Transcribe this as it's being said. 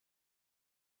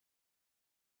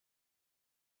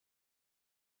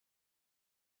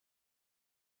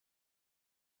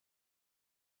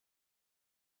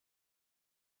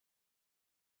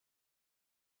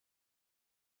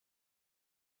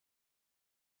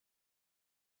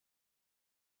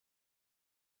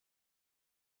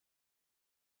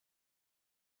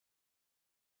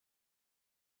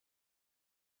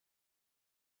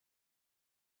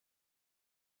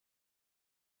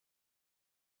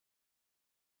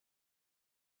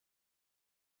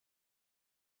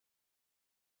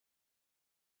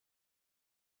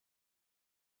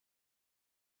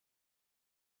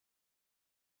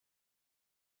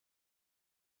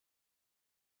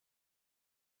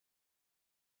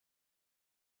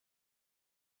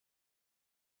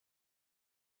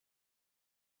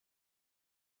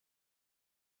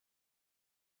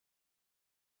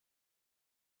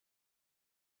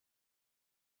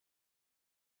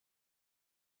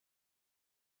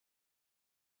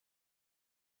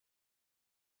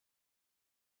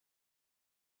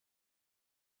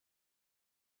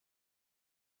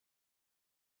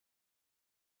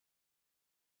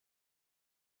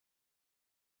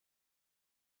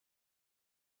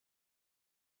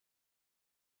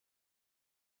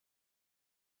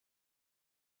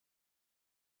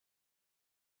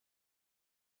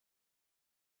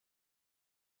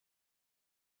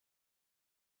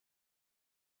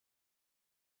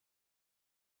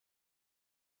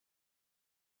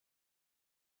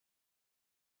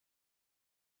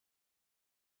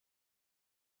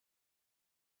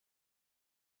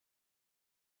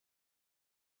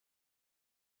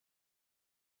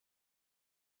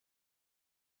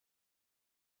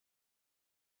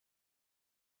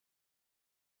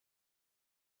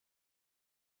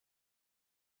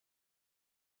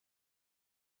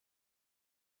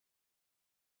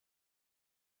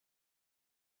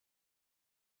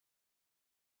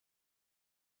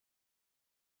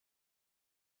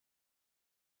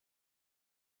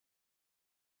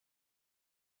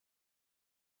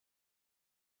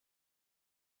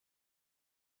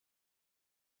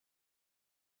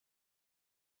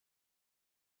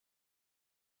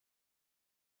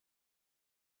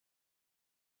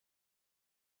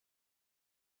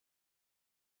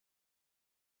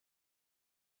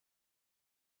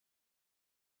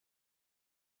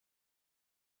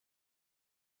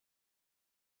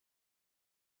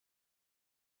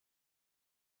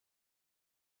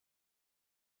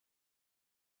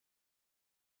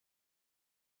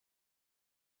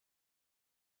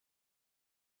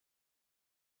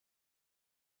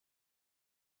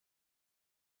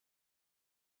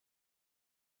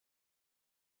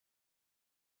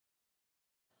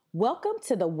Welcome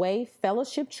to the Way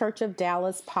Fellowship Church of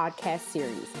Dallas podcast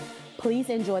series. Please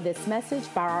enjoy this message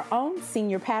by our own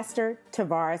senior pastor,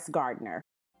 Tavares Gardner.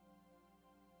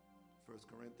 1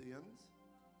 Corinthians.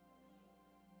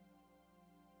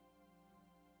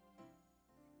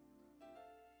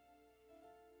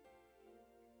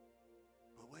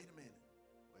 But wait a minute.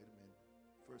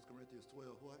 1 Corinthians 12,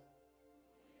 what?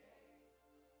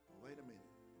 Wait a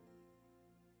minute.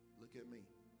 Look at me.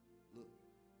 Look.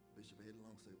 Bishop Eddie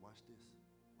Long said, watch this.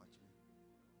 Watch me.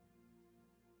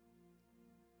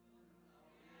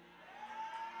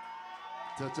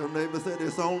 Touch your neighbor, said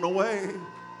it's on the way.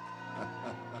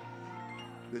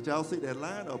 Did y'all see that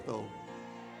lineup though?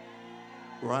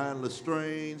 Ryan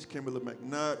Lestrange, Kimberly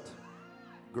McNutt,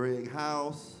 Greg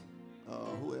House,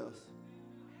 who else?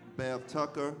 Bev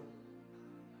Tucker,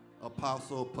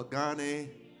 Apostle Pagani,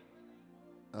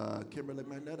 Kimberly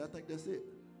McNutt, I think that's it.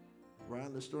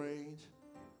 Ryan Lestrange.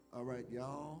 All right,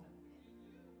 y'all.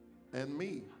 And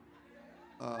me.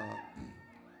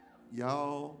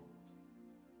 Y'all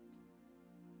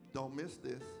don't miss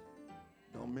this.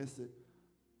 Don't miss it.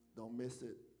 Don't miss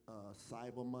it.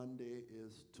 Cyber Monday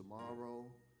is tomorrow.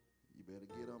 You better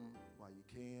get them while you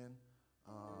can.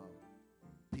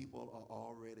 People are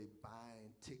already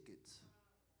buying tickets.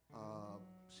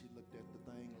 She looked at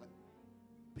the thing like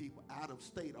people out of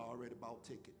state already bought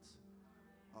tickets.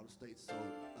 Out of state. So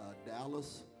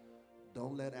Dallas,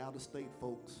 don't let out of state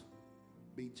folks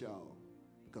beat y'all,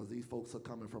 because these folks are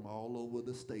coming from all over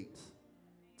the states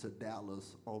to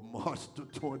Dallas on March the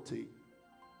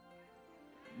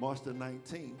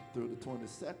 19th through the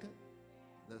 22nd.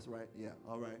 That's right. Yeah.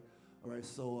 All right.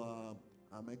 So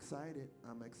I'm excited.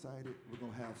 We're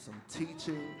going to have some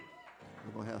teaching.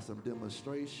 We're going to have some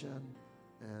demonstration.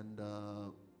 And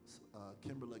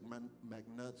Kimberly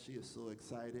McNutt, she is so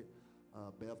excited.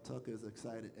 Bev Tucker is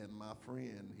excited. And my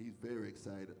friend, he's very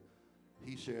excited.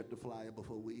 He shared the flyer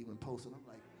before we even posted. I'm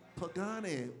like,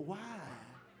 Pagani, why?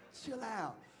 Chill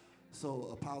out. So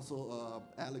Apostle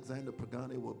Alexander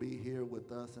Pagani will be here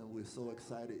with us, and we're so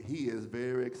excited. He is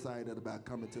very excited about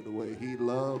coming to the Way. He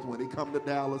loves, when he come to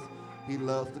Dallas, he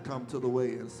loves to come to the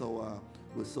Way. And so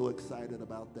we're so excited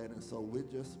about that. And so we're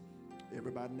just,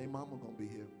 everybody and their mama going to be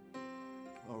here.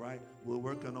 All right. We're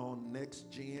working on Next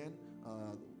Gen.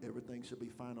 Everything should be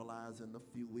finalized in a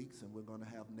few weeks, and we're going to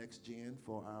have Next Gen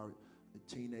for our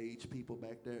teenage people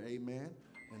back there. Amen.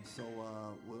 And so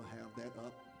we'll have that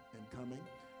up and coming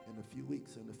in a few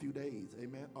weeks, in a few days.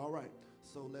 Amen. All right.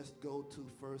 So let's go to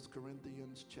 1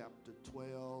 Corinthians chapter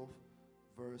 12,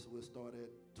 verse, we'll start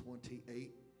at 28,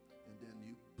 and then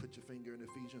you put your finger in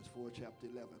Ephesians 4, chapter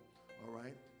 11. All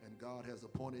right. And God has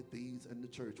appointed these in the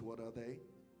church. What are they?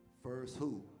 First,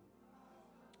 who?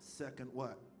 Second,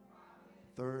 what?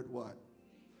 Third, what?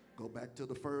 Go back to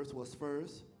the first. What's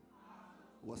first?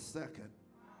 What's second?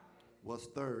 What's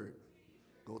third?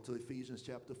 Go to Ephesians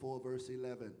chapter 4, verse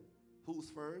 11.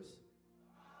 Who's first?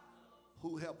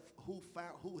 Who helped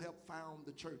found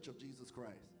the church of Jesus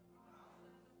Christ?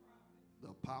 The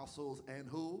apostles and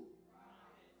who?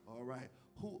 All right.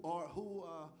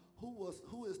 Who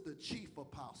is the chief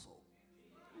apostle?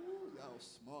 Ooh, y'all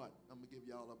smart. I'm gonna give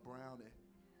y'all a brownie.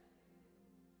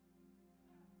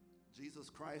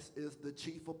 Jesus Christ is the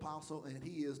chief apostle, and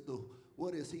he is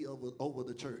what is he over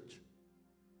the church?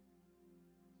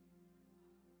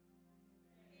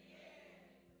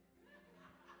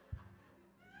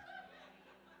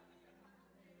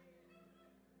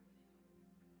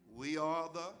 We are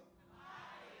the,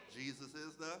 Jesus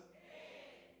is the,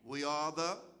 we are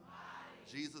the,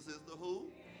 Jesus is the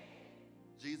who?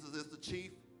 Jesus is the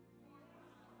chief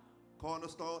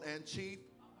cornerstone and chief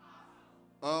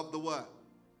of the what?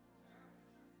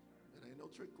 It ain't no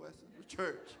trick question. The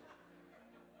church.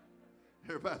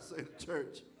 Everybody say the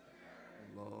church.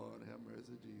 Lord have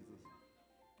mercy, Jesus.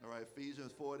 All right,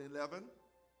 Ephesians 4 and 11.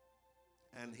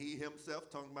 And he himself,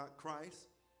 talking about Christ,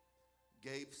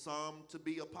 gave some to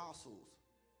be apostles,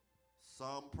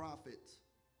 some prophets,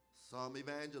 some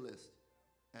evangelists,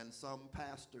 and some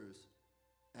pastors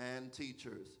and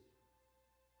teachers.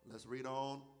 Let's read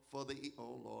on. For the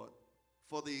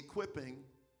equipping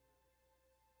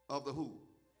of the who?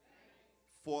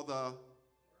 For the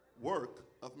work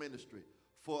of ministry.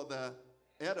 For the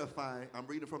edifying, I'm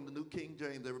reading from the New King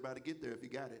James, everybody get there if you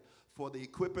got it. For the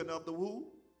equipping of the who?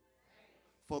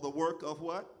 For the work of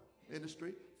what?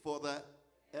 Ministry. For the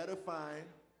edifying.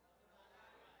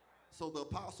 So the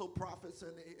apostle, prophets,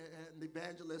 and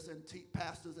evangelists, and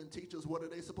pastors and teachers, what are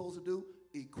they supposed to do?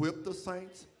 Equip the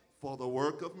saints for the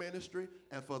work of ministry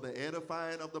and for the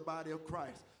edifying of the body of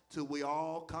Christ, till we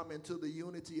all come into the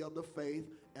unity of the faith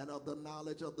and of the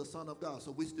knowledge of the Son of God.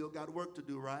 So we still got work to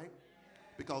do, right?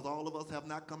 Because all of us have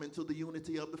not come into the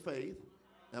unity of the faith.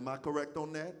 Am I correct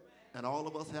on that? And all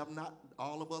of us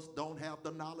don't have the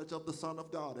knowledge of the Son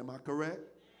of God. Am I correct?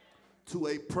 To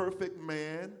a perfect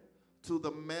man, to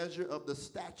the measure of the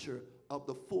stature of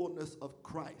the fullness of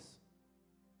Christ.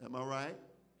 Am I right?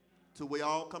 Till we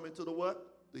all come into the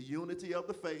what? The unity of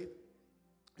the faith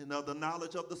and of the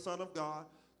knowledge of the Son of God,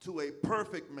 to a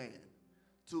perfect man,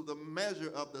 to the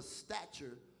measure of the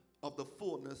stature of the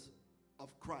fullness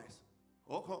of Christ.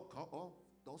 Oh,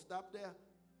 don't stop there.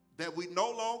 That we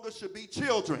no longer should be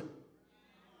children.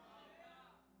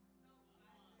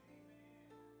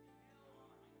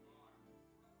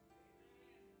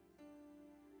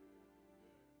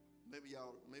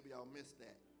 Maybe y'all missed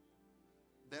that.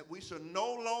 That we should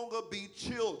no longer be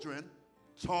children,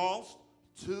 tossed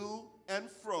to and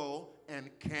fro and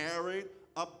carried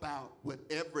about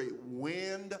with every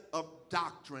wind of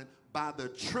doctrine by the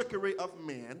trickery of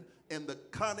men and the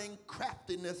cunning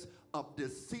craftiness of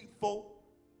deceitful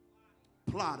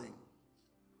plotting.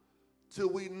 Till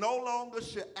we no longer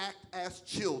should act as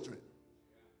children.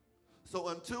 So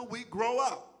until we grow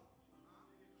up,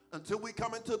 until we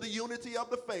come into the unity of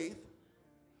the faith,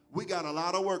 we got a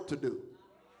lot of work to do.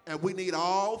 And we need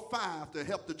all five to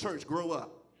help the church grow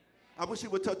up. I wish you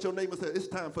would touch your neighbor and say, it's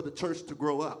time for the church to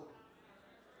grow up.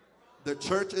 The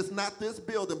church is not this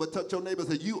building, but touch your neighbor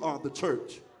and say, you are the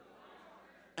church.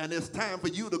 And it's time for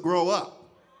you to grow up.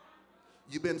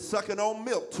 You've been sucking on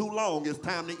milk too long. It's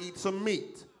time to eat some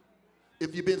meat.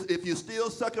 If you're still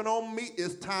sucking on meat,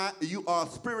 it's time. You are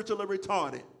spiritually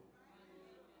retarded.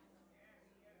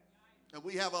 And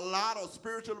we have a lot of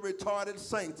spiritually retarded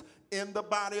saints in the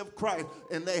body of Christ,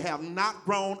 and they have not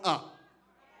grown up.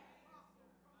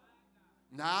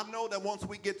 Now, I know that once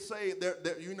we get saved,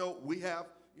 we have,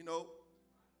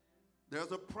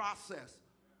 there's a process.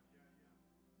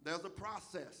 There's a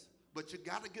process. But you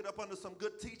got to get up under some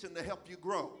good teaching to help you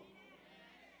grow.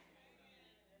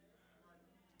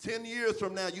 10 years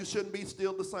from now, you shouldn't be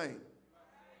still the same.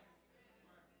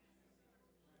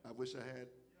 I wish I had.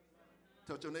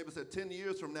 Touch your neighbor and said, 10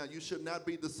 years from now, you should not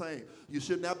be the same. You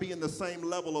should not be in the same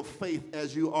level of faith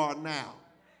as you are now.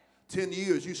 10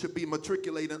 years, you should be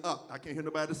matriculating up. I can't hear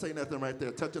nobody say nothing right there.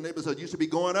 Touch your neighbor and say, you should be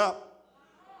going up.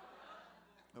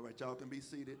 All right, y'all can be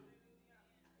seated.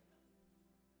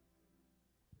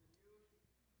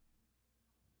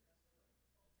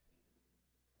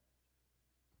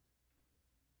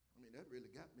 I mean, that really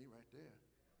got me right there.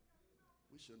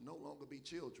 We should no longer be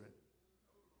children.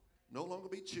 No longer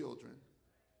be children.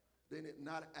 Then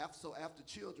after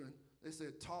children, they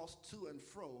said tossed to and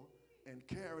fro and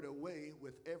carried away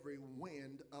with every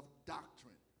wind of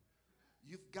doctrine.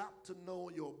 You've got to know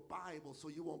your Bible so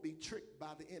you won't be tricked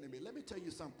by the enemy. Let me tell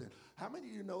you something. How many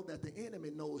of you know that the enemy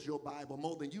knows your Bible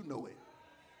more than you know it?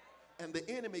 And the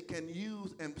enemy can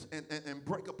use and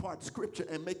break apart scripture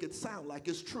and make it sound like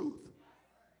it's truth.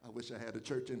 I wish I had a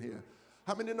church in here.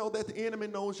 How many know that the enemy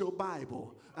knows your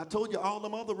Bible? I told you all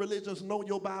them other religions know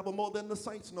your Bible more than the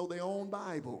saints know their own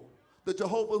Bible. The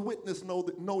Jehovah's Witnesses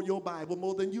know your Bible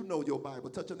more than you know your Bible.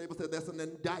 Touch your neighbor and say that's an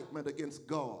indictment against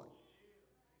God.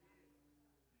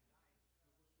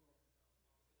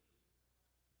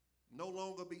 No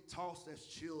longer be tossed as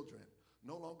children.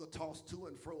 No longer tossed to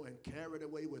and fro and carried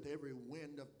away with every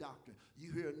wind of doctrine.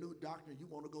 You hear a new doctrine, you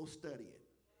want to go study it.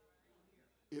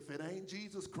 If it ain't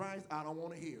Jesus Christ, I don't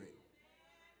want to hear it.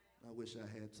 I wish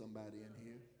I had somebody in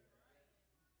here.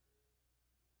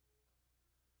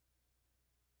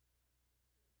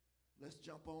 Let's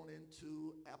jump on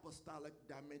into apostolic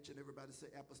dimension. Everybody say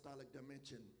apostolic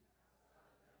dimension.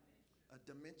 A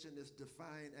dimension is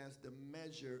defined as the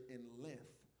measure in length.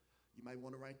 You might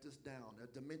want to write this down. A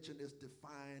dimension is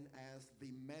defined as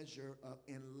the measure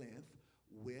in length,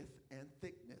 width, and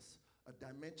thickness. A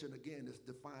dimension, again, is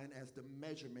defined as the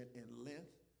measurement in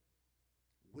length,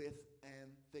 width,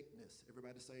 and thickness.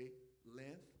 Everybody say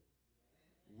length,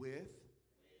 width,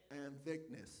 and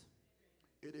thickness.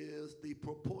 It is the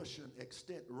proportion,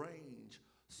 extent, range,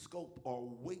 scope, or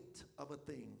weight of a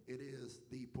thing. It is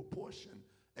the proportion,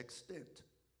 extent,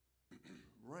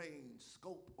 range,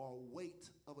 scope, or weight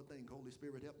of a thing. Holy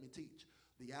Spirit, help me teach.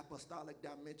 The apostolic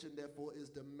dimension, therefore,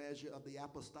 is the measure of the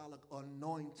apostolic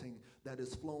anointing that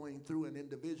is flowing through an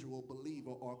individual believer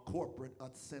or corporate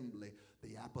assembly.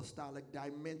 The apostolic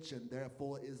dimension,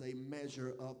 therefore, is a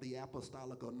measure of the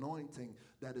apostolic anointing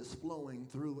that is flowing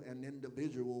through an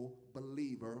individual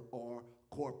believer or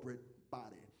corporate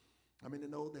body. I mean, to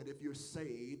know that if you're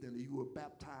saved and you were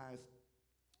baptized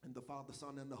in the Father,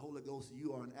 Son, and the Holy Ghost,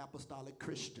 you are an apostolic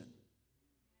Christian.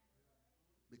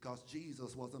 Because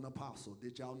Jesus was an apostle.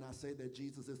 Did y'all not say that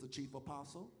Jesus is the chief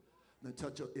apostle? Then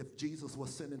if Jesus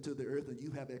was sent into the earth and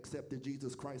you have accepted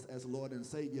Jesus Christ as Lord and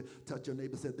Savior, touch your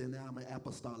neighbor and say, then I'm an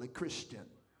apostolic Christian.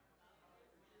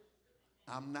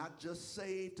 I'm not just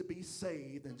saved to be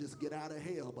saved and just get out of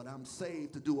hell, but I'm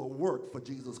saved to do a work for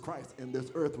Jesus Christ in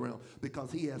this earth realm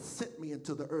because he has sent me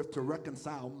into the earth to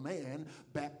reconcile man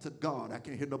back to God. I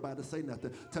can't hear nobody say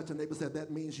nothing. Touch your neighbor and say,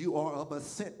 that means you are of a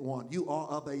sent one. You are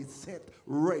of a sent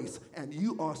race, and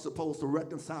you are supposed to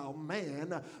reconcile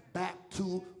man back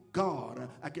to God.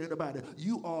 I can't hear about it.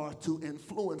 You are to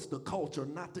influence the culture,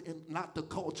 not the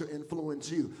culture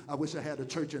influence you. I wish I had a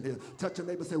church in here. Touch your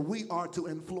neighbor and say, we are to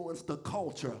influence the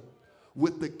culture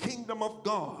with the kingdom of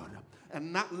God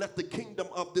and not let the kingdom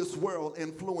of this world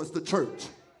influence the church.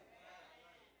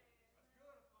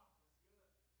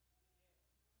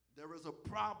 There is a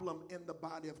problem in the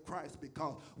body of Christ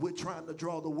because we're trying to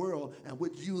draw the world and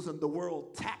we're using the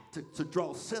world tactics to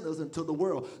draw sinners into the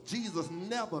world. Jesus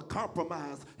never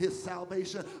compromised his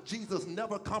salvation. Jesus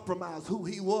never compromised who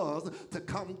he was to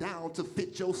come down to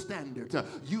fit your standard.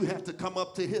 You have to come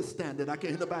up to his standard. I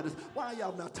can't hear nobody. Why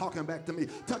y'all not talking back to me?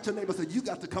 Touch your neighbor and say, you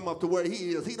got to come up to where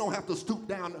he is. He don't have to stoop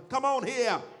down. Come on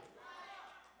here.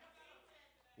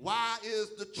 Why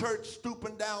is the church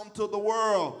stooping down to the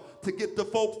world to get the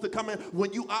folks to come in?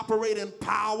 When you operate in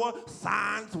power,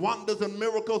 signs, wonders, and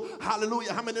miracles,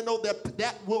 hallelujah, how many know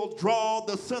that will draw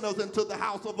the sinners into the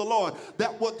house of the Lord?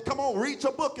 That would, come on, read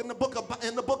your book in the book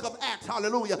of Acts,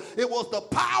 hallelujah. It was the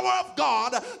power of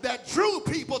God that drew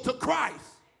people to Christ.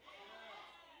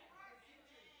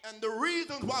 And the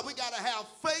reasons why we got to have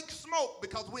fake smoke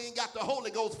because we ain't got the Holy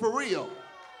Ghost for real.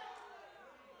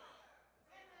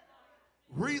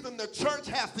 Reason the church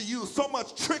has to use so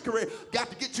much trickery, got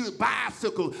to get you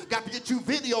bicycles, got to get you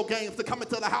video games to come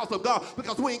into the house of God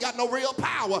because we ain't got no real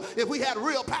power. If we had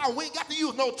real power, we ain't got to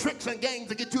use no tricks and games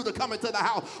to get you to come into the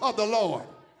house of the Lord.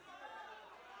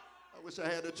 I wish I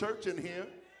had a church in here.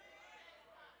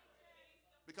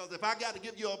 Because if I got to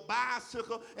give you a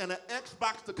bicycle and an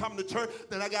Xbox to come to church,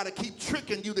 then I got to keep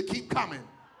tricking you to keep coming.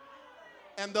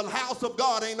 And the house of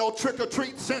God ain't no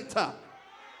trick-or-treat center.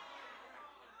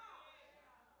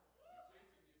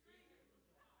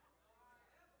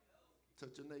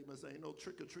 Touch your neighbor and say, ain't no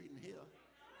trick-or-treating here.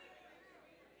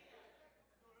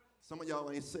 Some of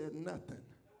y'all ain't said nothing.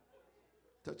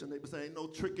 Touch your neighbor and say, ain't no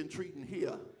trick-and-treating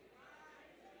here.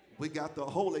 We got the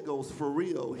Holy Ghost for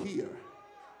real here.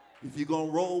 If you're going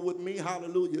to roll with me,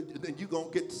 hallelujah, then you're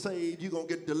going to get saved, you're going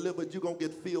to get delivered, you're going to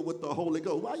get filled with the Holy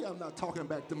Ghost. Why y'all not talking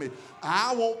back to me?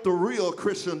 I want the real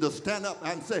Christian to stand up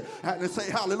and say,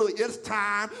 hallelujah, it's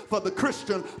time for the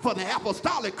Christian, for the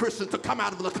apostolic Christian to come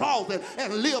out of the closet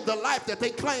and live the life that they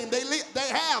claim they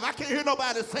have. I can't hear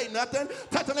nobody say nothing.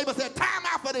 Touch the neighbor and say, time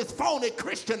out for this phony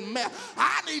Christian mess.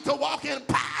 I need to walk in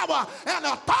power and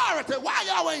authority. Why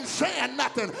y'all ain't saying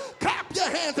nothing? Clap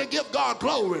your hands and give God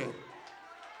glory.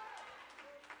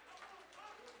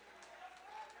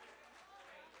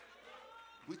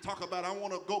 We talk about, I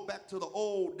want to go back to the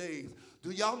old days.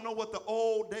 Do y'all know what the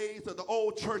old days of the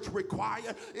old church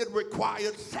required? It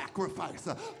required sacrifice.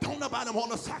 Don't nobody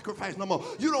want to sacrifice no more.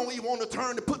 You don't even want to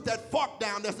turn to put that fork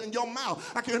down that's in your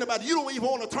mouth. I can't hear nobody. You don't even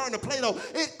want to turn the plate over.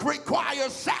 It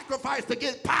requires sacrifice to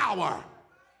get power.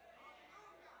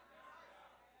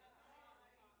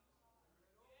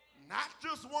 Not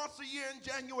just once a year in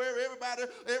January.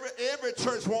 Every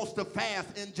church wants to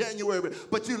fast in January,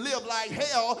 but you live like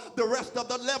hell the rest of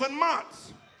the 11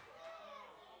 months.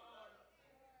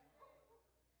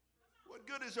 What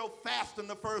good is your fasting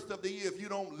the first of the year if you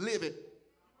don't live it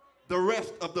the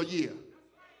rest of the year?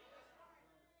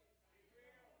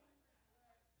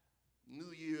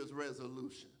 New Year's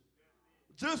resolution.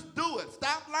 Just do it.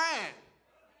 Stop lying.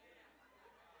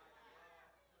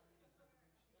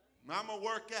 I'm going to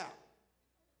work out.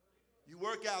 You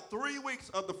work out 3 weeks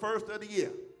of the first of the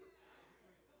year.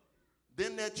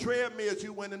 Then that treadmill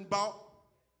you went and bought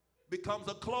becomes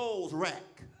a clothes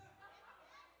rack.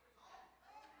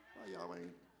 Oh, y'all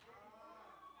ain't.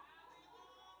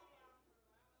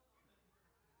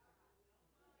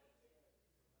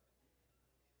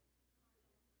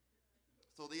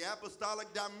 So the apostolic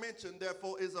dimension,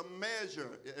 therefore, is a measure.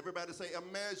 Everybody say a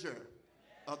measure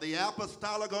of the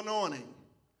apostolic anointing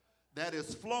that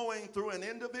is flowing through an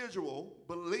individual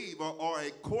believer or a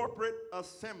corporate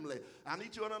assembly. I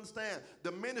need you to understand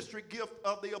the ministry gift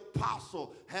of the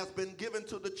apostle has been given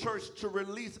to the church to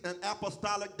release an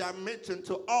apostolic dimension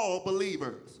to all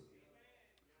believers.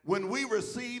 When we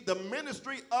receive the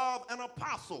ministry of an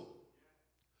apostle,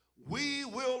 we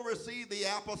will receive the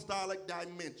apostolic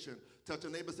dimension. Touch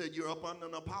your neighbor, say, you're up under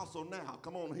an apostle now.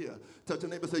 Come on here. Touch your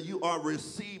neighbor, say, you are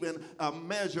receiving a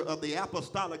measure of the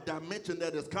apostolic dimension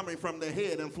that is coming from the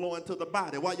head and flowing to the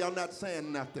body. Why y'all not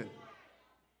saying nothing?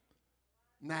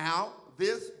 Now,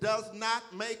 this does not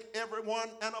make everyone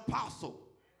an apostle.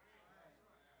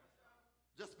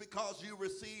 Just because you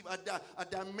receive a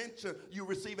dimension, you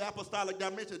receive apostolic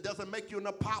dimension, doesn't make you an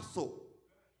apostle.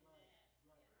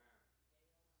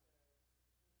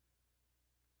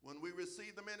 When we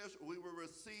receive the ministry, we will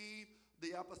receive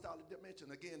the apostolic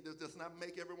dimension. Again, this does not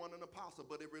make everyone an apostle,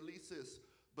 but it releases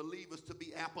believers to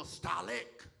be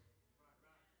apostolic.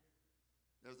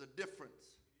 There's a difference.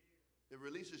 It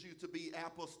releases you to be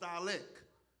apostolic,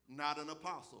 not an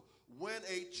apostle. When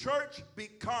a church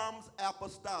becomes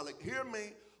apostolic, hear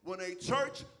me, when a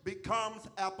church becomes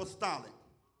apostolic,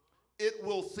 it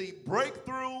will see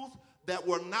breakthroughs that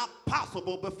were not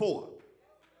possible before.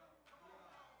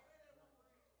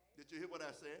 Did you hear what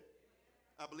I said?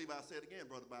 I believe I said it again,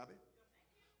 Brother Bobby.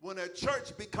 When a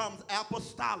church becomes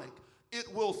apostolic,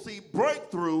 it will see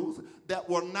breakthroughs that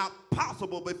were not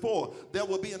possible before. There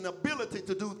will be an ability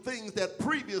to do things that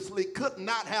previously could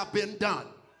not have been done.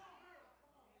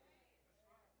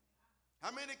 How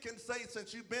many can say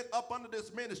since you've been up under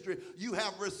this ministry, you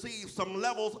have received some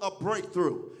levels of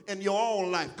breakthrough in your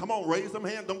own life? Come on, raise them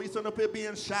hands. Don't be sitting up here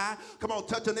being shy. Come on,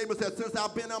 touch your neighbor and say, since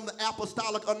I've been under the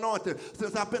apostolic anointing,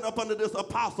 since I've been up under this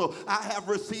apostle, I have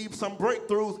received some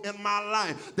breakthroughs in my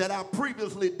life that I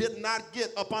previously did not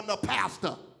get up under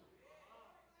pastor.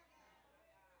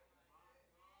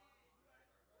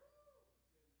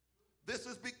 This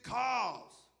is because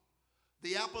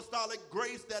the apostolic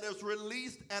grace that is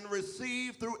released and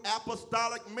received through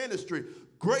apostolic ministry,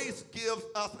 grace gives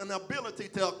us an ability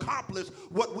to accomplish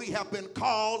what we have been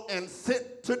called and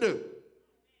sent to do.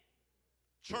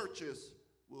 Churches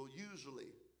will usually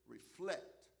reflect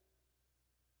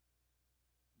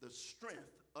the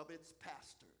strength of its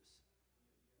pastors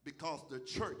because the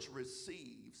church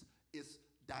receives its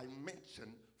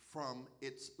dimension from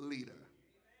its leader.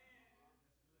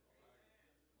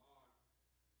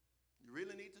 You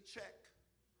really need to check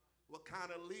what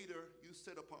kind of leader you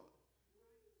sit upon.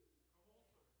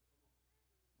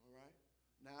 All right?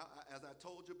 Now, as I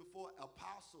told you before,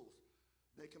 apostles,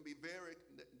 they can be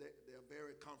they're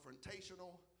very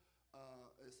confrontational.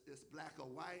 It's black or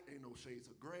white, ain't no shades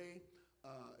of gray.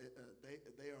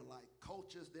 They are like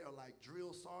coaches. They are like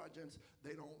drill sergeants.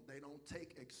 They don't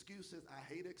take excuses.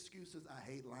 I hate excuses. I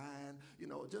hate lying. You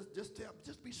know,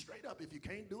 just be straight up. If you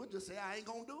can't do it, just say I ain't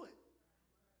gonna do it.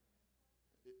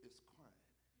 It's quiet.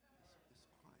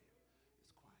 It's quiet.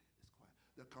 It's quiet. It's quiet.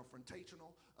 They're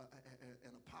confrontational,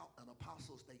 and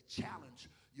apostles, they challenge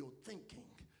your thinking.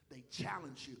 They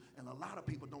challenge you. And a lot of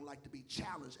people don't like to be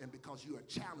challenged, and because you are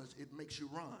challenged, it makes you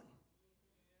run.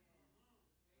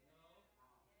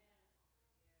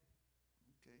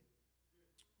 Okay.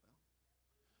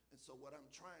 Well, and so what I'm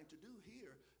trying to do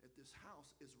here at this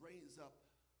house is raise up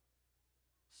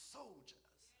soldiers.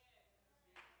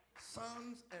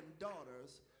 Sons and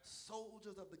daughters,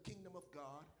 soldiers of the kingdom of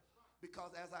God,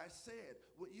 because as I said,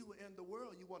 when you were in the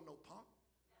world, you weren't no punk.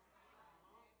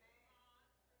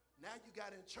 Now you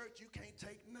got in church, you can't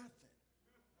take nothing.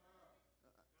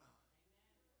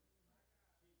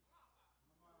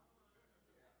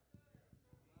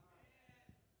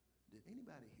 Did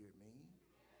anybody hear me?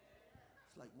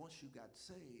 It's like once you got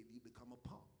saved, you become a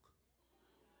punk.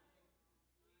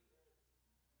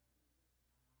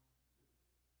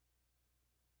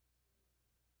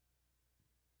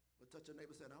 Touch your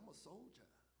neighbor and said, I'm a soldier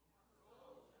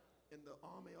in the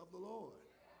army of the Lord.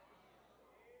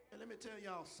 And let me tell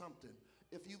y'all something.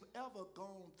 If you've ever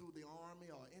gone through the army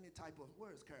or any type of,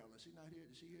 where's Carolyn? She not here?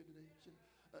 Is she here today?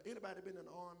 Anybody been in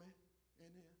the army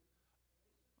in here?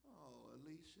 Oh,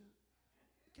 Alicia,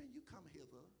 can you come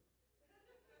hither?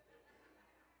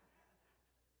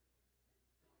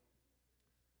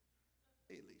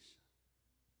 Alicia,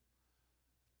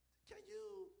 can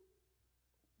you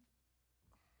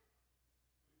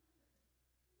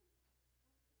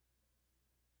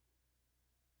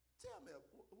tell me,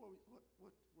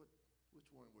 which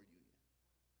one were you in?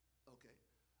 Okay.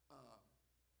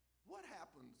 What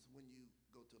happens when you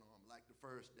go to the army, like the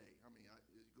first day? I mean,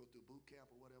 you go through boot camp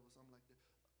or whatever, something like that.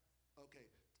 Okay.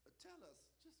 Tell us,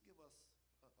 just give us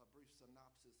a brief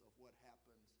synopsis of what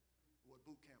happens, what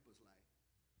boot camp is like.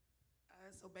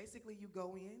 So basically, you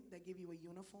go in, they give you a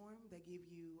uniform, they give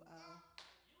you...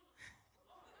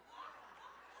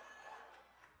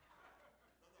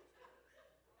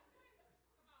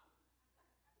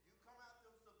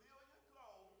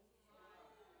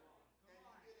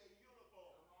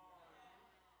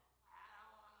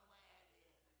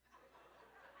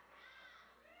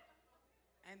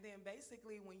 And then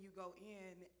basically when you go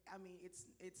in, I mean, it's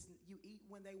you eat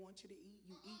when they want you to eat.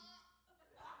 You eat.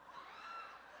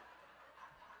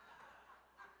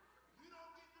 You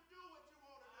don't get to do what you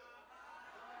want to do.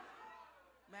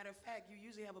 Matter of fact, you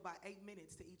usually have about 8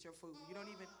 minutes to eat your food. You don't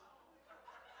even.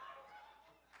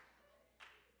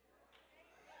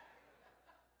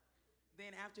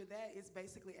 Then after that, it's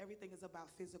basically everything is about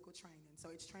physical training.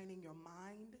 So it's training your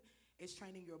mind, it's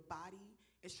training your body,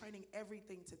 it's training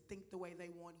everything to think the way they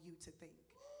want you to think.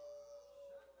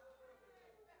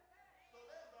 So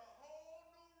there's a whole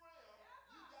new realm.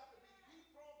 You got to be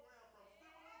deprogrammed from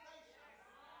civilization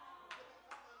to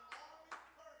become an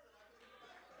army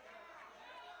person.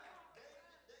 I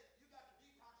think you got to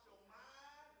detox your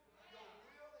mind, your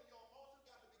will, and your emotions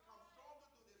got to become stronger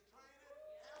through this training.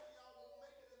 Half of y'all won't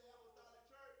make it in the apostolic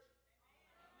church.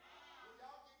 When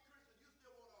y'all get Christian, you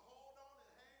still want to hold on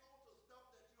and hang on to stuff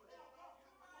that you held on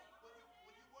to when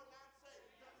you were not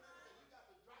saved. You got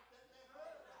to drop that mess.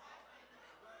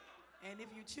 And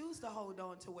if you choose to hold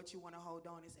on to what you want to hold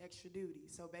on, it's extra duty.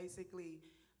 So basically,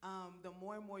 the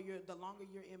more and more the longer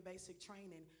you're in basic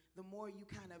training, the more you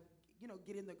kind of,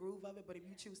 get in the groove of it. But if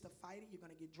you choose to fight it, you're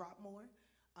going to get dropped more.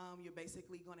 You're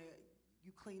basically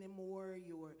you cleaning more,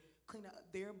 you're cleaning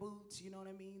up their boots, you know what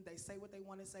I mean? They say what they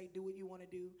want to say, do what you want to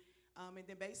do. And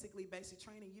then basically, basic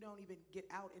training, you don't even get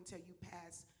out until you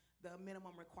pass the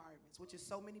minimum requirements, which is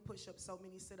so many push-ups, so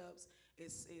many sit-ups,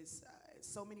 is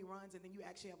so many runs, and then you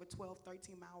actually have a 12,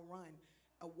 13-mile run,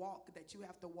 a walk that you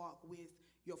have to walk with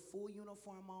your full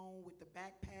uniform on, with the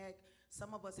backpack.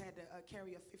 Some of us had to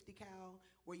carry a 50 cal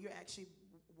where you're actually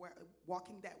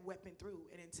walking that weapon through,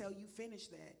 and until you finish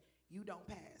that, you don't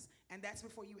pass. And that's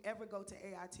before you ever go to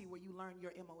AIT where you learn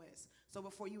your MOS. So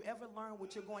before you ever learn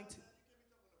what you're going to...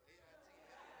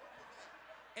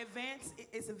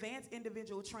 It's advanced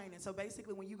individual training. So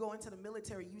basically, when you go into the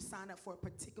military, you sign up for a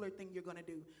particular thing you're going to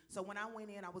do. So when I went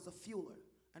in, I was a fueler,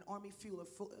 an Army fueler,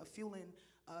 fueling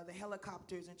the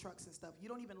helicopters and trucks and stuff. You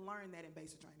don't even learn that in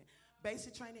basic training.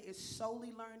 Basic training is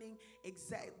solely learning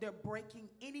they're breaking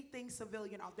anything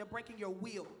civilian off. They're breaking your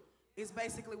will. Is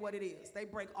basically what it is. They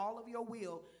break all of your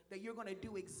will that you're going to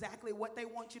do exactly what they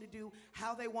want you to do,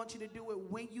 how they want you to do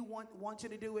it, when you want you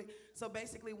to do it. So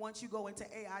basically, once you go into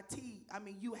AIT, I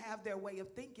mean, you have their way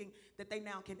of thinking that they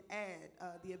now can add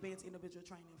the advanced individual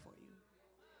training for you.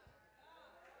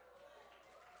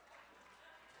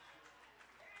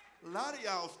 A lot of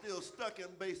y'all still stuck in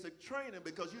basic training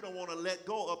because you don't want to let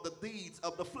go of the deeds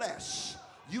of the flesh.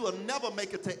 You will never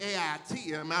make it to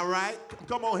AIT, am I right?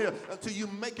 Come on here until you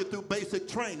make it through basic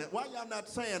training. Why y'all not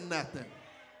saying nothing?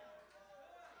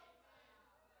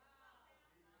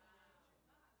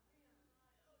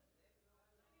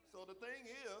 So the thing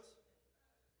is,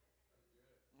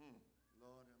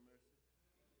 Lord have mercy.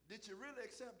 Did you really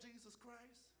accept Jesus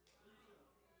Christ?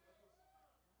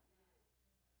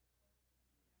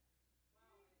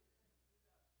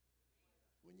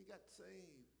 When you got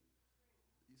saved,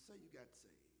 you say you got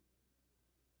saved.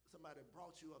 Somebody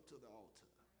brought you up to the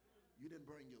altar. You didn't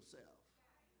bring yourself.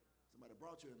 Somebody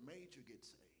brought you and made you get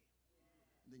saved.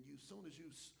 And then as soon as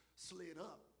you slid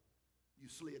up,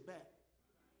 you slid back.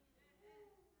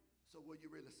 So were you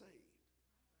really saved?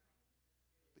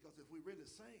 Because if we're really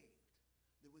saved,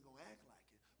 then we're going to act like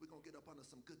it. We're going to get up under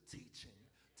some good teaching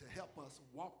to help us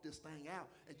walk this thing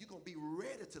out. And you're going to be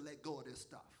ready to let go of this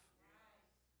stuff.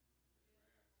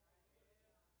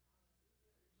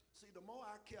 See, the more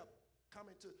I kept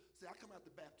coming to, I come out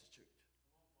the Baptist church,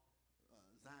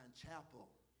 Zion Chapel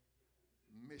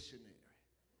Missionary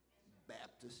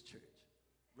Baptist Church.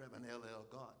 Reverend L.L.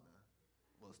 Gardner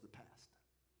was the pastor.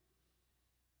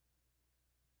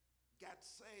 Got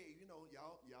saved,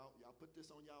 y'all put this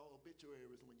on y'all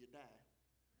obituaries when you die.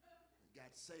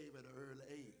 Got saved at an early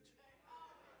age.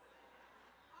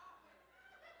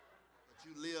 But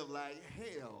you live like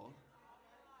hell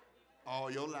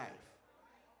all your life.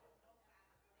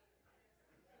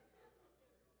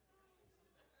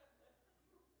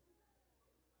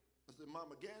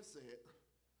 Mama Gann said,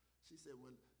 she said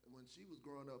when she was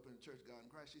growing up in Church of God in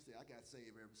Christ, she said, I got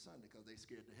saved every Sunday because they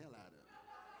scared the hell out of me.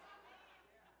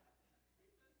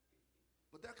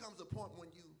 But there comes a point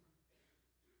when you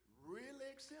really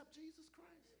accept Jesus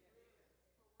Christ.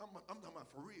 I'm talking about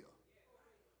for real.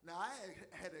 Now, I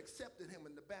had accepted him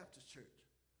in the Baptist church,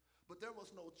 but there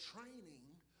was no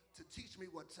training to teach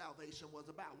me what salvation was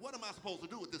about. What am I supposed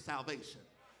to do with this salvation?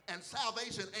 And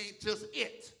salvation ain't just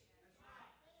it.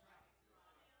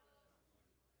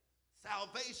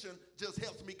 Salvation just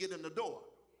helps me get in the door.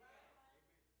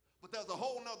 But there's a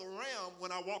whole nother realm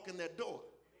when I walk in that door.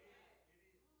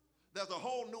 There's a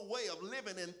whole new way of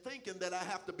living and thinking that I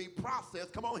have to be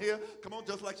processed. Come on here. Come on,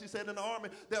 just like she said in the army.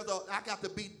 I got to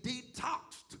be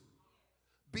detoxed,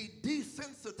 be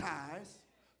desensitized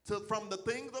from the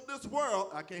things of this world.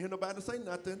 I can't hear nobody say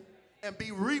nothing. And be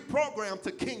reprogrammed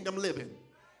to kingdom living.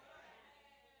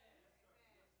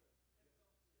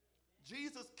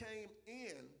 Jesus came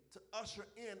in to usher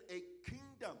in a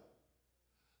kingdom.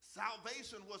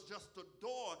 Salvation was just the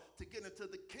door to get into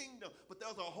the kingdom, but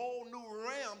there's a whole new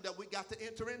realm that we got to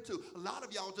enter into. A lot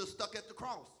of y'all just stuck at the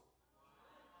cross.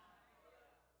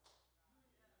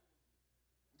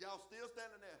 Y'all still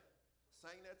standing there,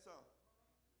 sang that song.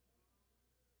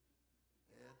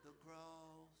 At the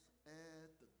cross,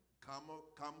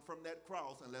 come from that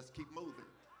cross and let's keep moving.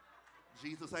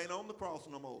 Jesus ain't on the cross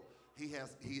no more.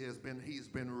 He's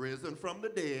been risen from the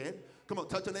dead. Come on,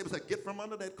 touch your neighbor and say, get from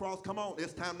under that cross. Come on,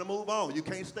 it's time to move on. You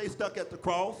can't stay stuck at the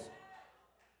cross.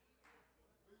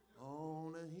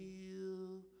 On a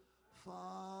hill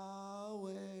far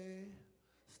away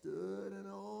stood an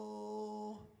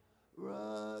old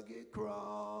rugged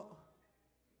cross.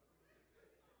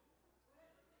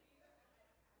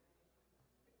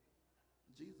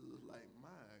 Jesus is like, my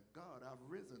God, I've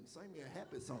risen. Sing me a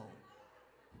happy song.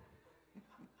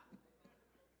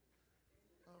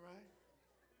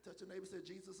 Touch your neighbor and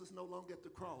say, Jesus is no longer at the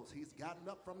cross. He's gotten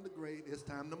up from the grave. It's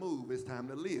time to move. It's time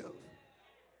to live.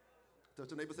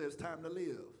 Touch your neighbor and say, it's time to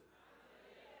live.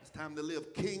 It's time to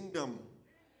live kingdom.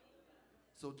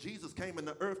 So Jesus came in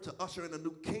the earth to usher in a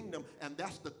new kingdom, and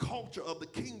that's the culture of the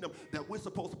kingdom that we're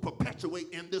supposed to perpetuate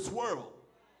in this world.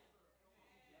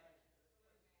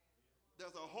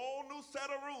 There's a whole new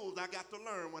set of rules I got to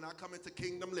learn when I come into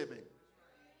kingdom living.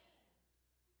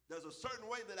 There's a certain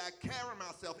way that I carry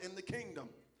myself in the kingdom.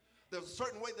 There's a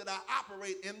certain way that I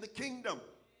operate in the kingdom.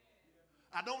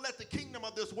 I don't let the kingdom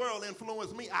of this world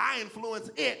influence me. I influence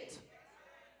it.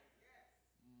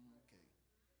 Okay.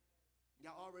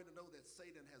 Y'all already know that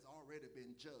Satan has already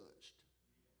been judged.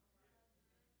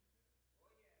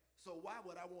 So why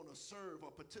would I want to serve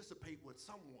or participate with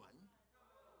someone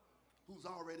who's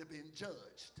already been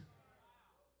judged?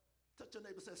 Touch your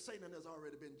neighbor and say, Satan has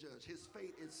already been judged. His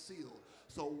fate is sealed.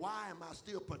 So why am I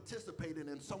still participating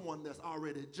in someone that's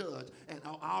already judged? And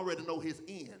I already know his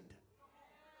end.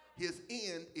 His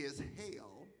end is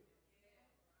hell.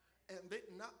 And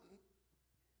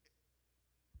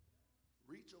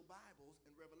read your Bibles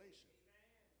in Revelation.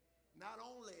 Not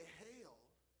only hell,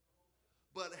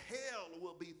 but hell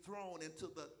will be thrown into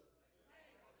the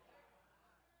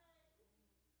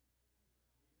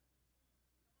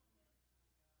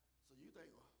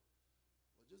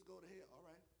just go to hell. All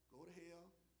right, go to hell.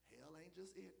 Hell ain't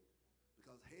just it.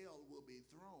 Because hell will be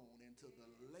thrown into the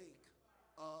lake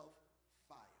of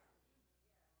fire.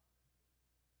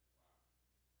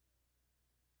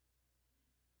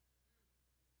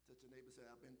 Touch your neighbor and say,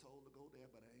 I've been told to go there,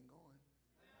 but I ain't going.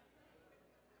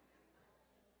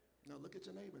 Now look at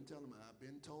your neighbor and tell him, I've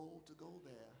been told to go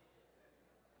there,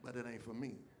 but it ain't for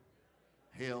me.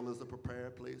 Hell is a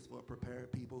prepared place for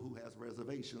prepared people who has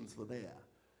reservations for there.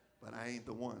 But I ain't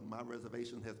the one. My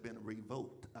reservation has been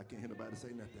revoked. I can't hear nobody say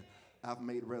nothing. I've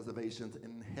made reservations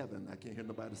in heaven. I can't hear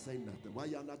nobody say nothing. Why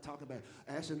y'all not talking about?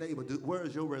 Ask your neighbor,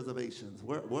 where's your reservations?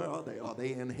 Where are they? Are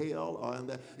they in hell or in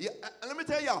the? Yeah, let me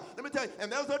tell y'all.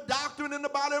 And there's a doctrine in the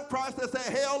body of Christ that says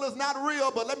hell is not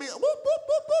real. But let me, whoop, whoop,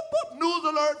 whoop, whoop, whoop, news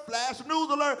alert, flash news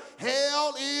alert.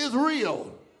 Hell is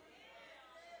real.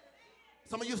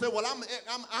 Some of you say, well,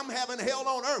 I'm having hell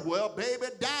on earth. Well, baby,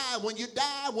 die. When you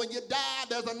die,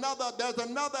 there's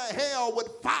another hell with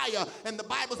fire. And the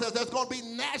Bible says there's going to be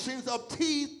gnashings of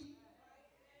teeth.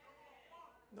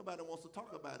 Nobody wants to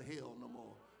talk about hell no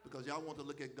more because y'all want to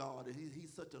look at God. And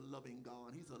he's such a loving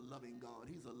God. He's a loving God.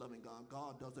 He's a loving God.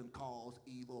 God doesn't cause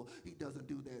evil. He doesn't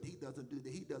do that. He doesn't do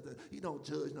that. He don't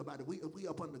judge nobody. We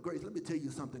up under grace. Let me tell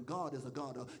you something. God is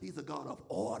he's a God of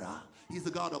order. He's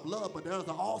a God of love. But there's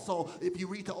also, if you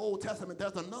read the Old Testament,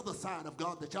 there's another side of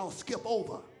God that y'all skip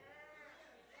over.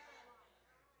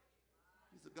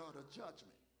 He's a God of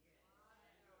judgment.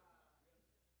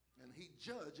 And he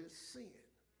judges sin.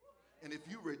 And if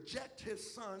you reject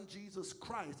his son, Jesus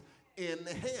Christ, in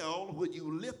hell will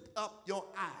you lift up your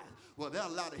eyes. Well, there are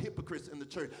a lot of hypocrites in the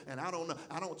church, and I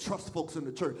don't trust folks in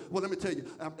the church. Well, let me tell you,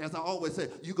 as I always say,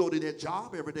 you go to that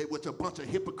job every day with a bunch of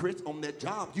hypocrites on that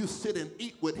job. You sit and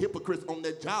eat with hypocrites on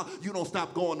that job. You don't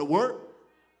stop going to work.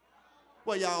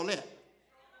 Where y'all at?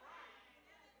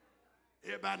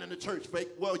 Everybody in the church fake.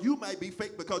 Well, you might be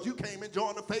fake because you came and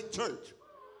joined a fake church.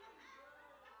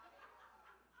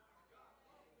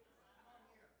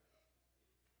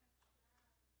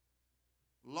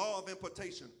 Law of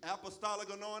impartation. Apostolic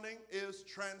anointing is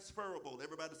transferable.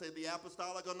 Everybody say the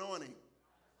apostolic anointing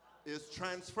is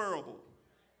transferable.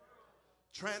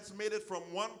 Transmitted from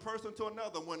one person to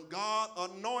another. When God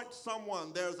anoints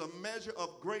someone, there's a measure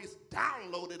of grace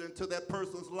downloaded into that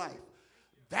person's life.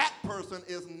 That person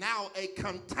is now a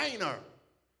container.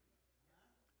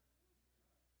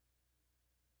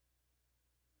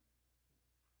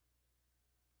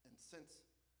 And since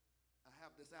I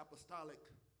have this apostolic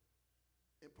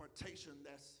impartation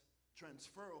that's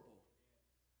transferable,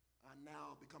 I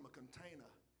now become a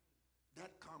container.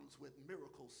 That comes with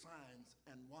miracles, signs,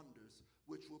 and wonders,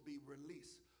 which will be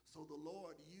released. So the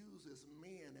Lord uses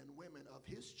men and women of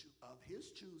his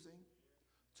choosing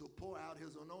to pour out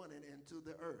his anointing into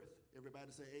the earth. Everybody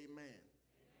say amen.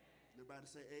 Amen. Everybody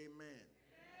say amen.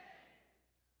 Amen.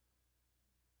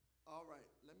 All right,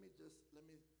 let me skip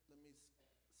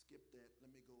that.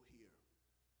 Let me go here.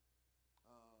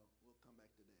 We'll come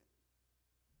back to that.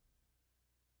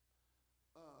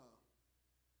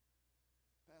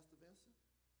 Pastor Vincent,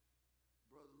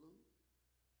 Brother Lou,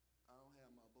 I don't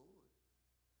have my board.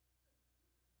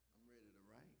 I'm ready to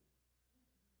write.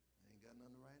 I ain't got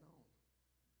nothing to write on.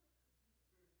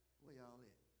 Where y'all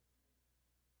at?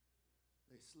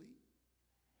 They sleep?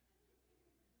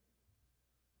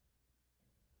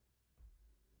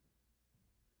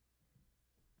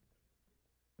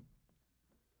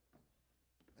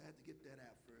 I had to get that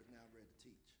out first. Now I'm ready to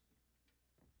teach.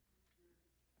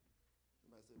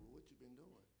 Somebody said, well, what you been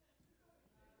doing?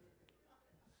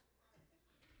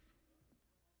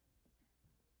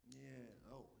 Yeah,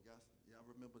 oh, y'all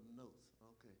remember the notes.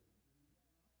 Okay.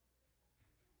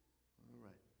 All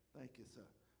right. Thank you, sir.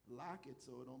 Lock it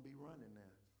so it don't be running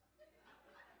now.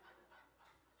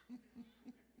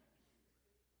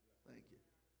 Thank you.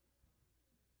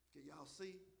 Can y'all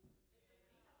see?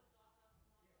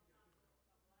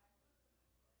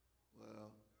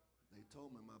 Well, they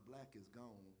told me my black is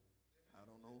gone. I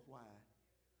don't know why.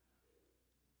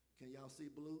 Can y'all see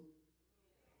blue?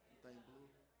 You think blue?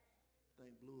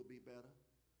 Think blue would be better?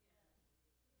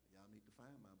 Y'all need to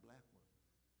find my black one.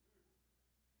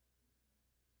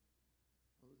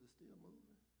 Oh, is it still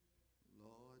moving?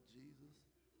 Lord Jesus.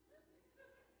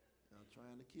 Y'all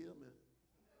trying to kill me.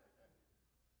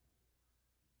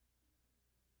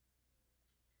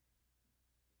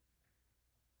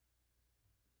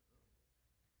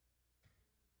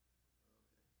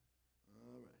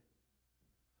 All right.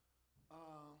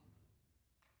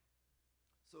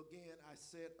 So again, I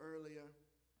said earlier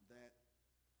that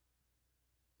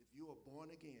if you are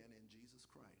born again in Jesus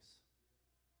Christ,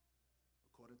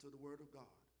 according to the Word of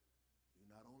God, you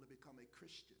not only become a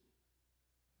Christian,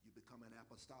 you become an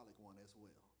apostolic one as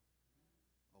well.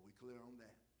 Are we clear on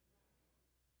that?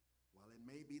 While it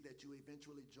may be that you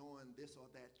eventually join this or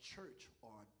that church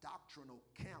or doctrinal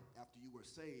camp after you were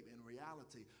saved, in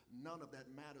reality, none of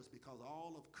that matters, because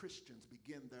all of Christians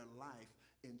begin their life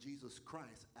in Jesus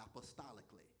Christ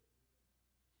apostolically.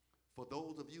 For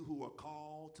those of you who are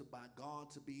called by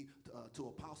God to be to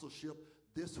apostleship,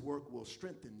 this work will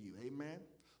strengthen you. Amen.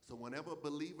 So whenever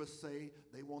believers say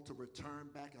they want to return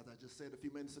back, as I just said a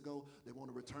few minutes ago, they want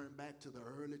to return back to the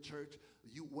early church,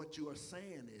 what you are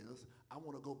saying is, I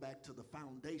want to go back to the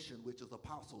foundation, which is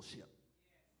apostleship.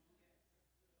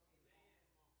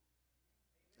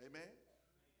 Amen.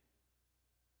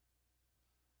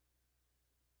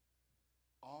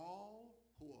 All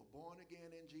who are born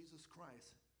again in Jesus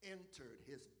Christ entered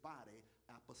his body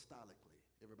apostolically.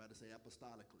 Everybody say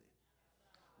apostolically.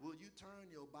 Will you turn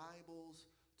your Bibles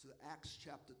to Acts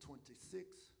chapter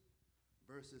 26,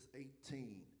 verses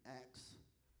 18. Acts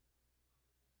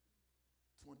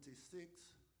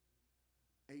 26,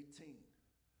 18.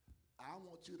 I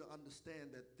want you to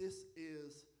understand that this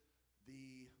is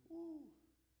the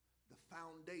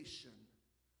foundation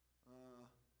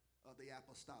of the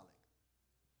apostolic,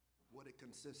 what it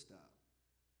consists of.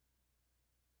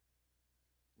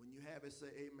 When you have it, say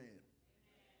amen. Amen.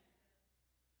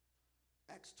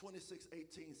 Acts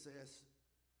 26:18 says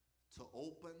to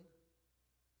open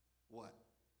what?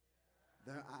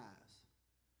 Their eyes,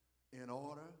 in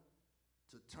order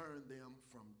to turn them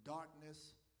from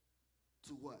darkness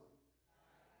to what?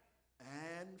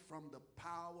 And from the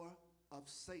power of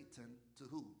Satan to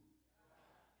who?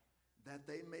 That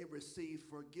they may receive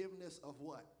forgiveness of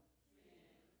what?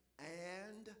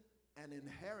 And an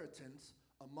inheritance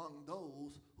among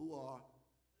those who are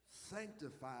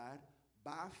sanctified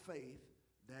by faith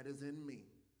that is in me.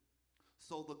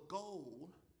 So the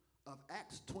goal of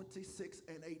Acts 26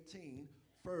 and 18,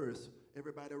 first,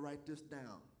 everybody write this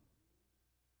down.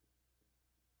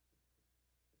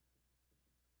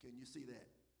 Can you see that?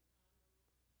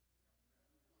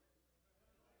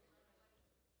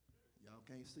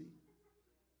 Y'all can't see?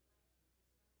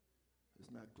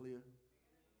 It's not clear?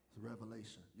 It's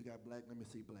revelation. You got black? Let me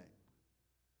see black.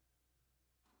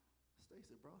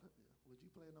 Stacy brought up. Would you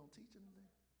plan on teaching today?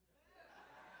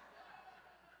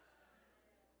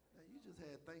 Now, you just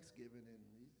had Thanksgiving and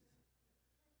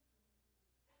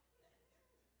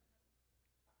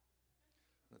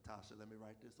Natasha, let me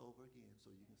write this over again so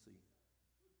you can see.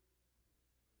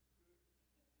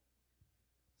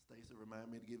 Stacy,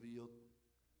 remind me to give you your.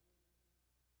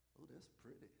 Oh, that's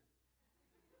pretty.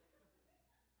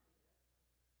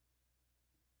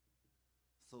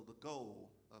 So the goal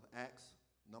of Acts,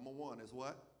 number 1, is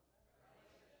what?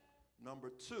 Number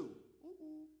 2,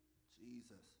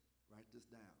 Jesus. Write this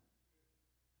down.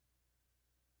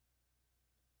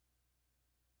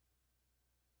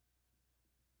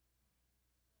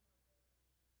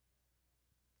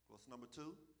 What's number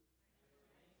 2?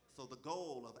 So the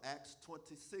goal of Acts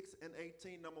 26 and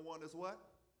 18, number 1 is what?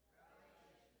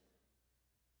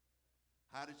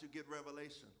 How did you get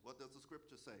revelation? What does the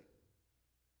scripture say?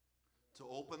 To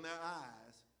open their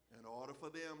eyes in order for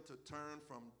them to turn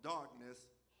from darkness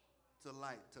to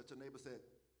light. Touch your neighbor, said,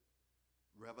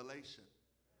 revelation.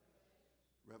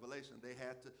 Revelation. They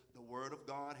had to, the word of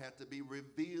God had to be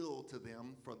revealed to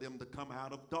them for them to come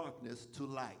out of darkness to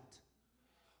light.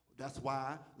 That's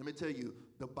why, let me tell you,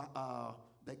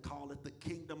 they call it the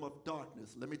kingdom of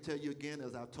darkness. Let me tell you again,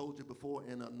 as I've told you before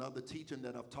in another teaching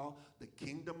that I've taught, the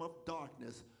kingdom of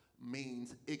darkness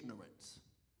means ignorance.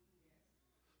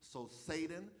 So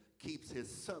Satan keeps his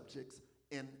subjects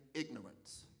in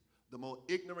ignorance. The more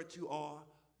ignorant you are,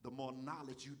 the more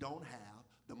knowledge you don't have,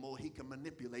 the more he can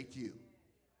manipulate you.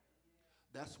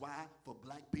 That's why for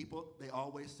black people, they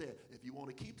always said, if you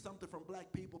want to keep something from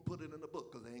black people, put it in a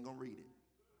book because they ain't going to read it.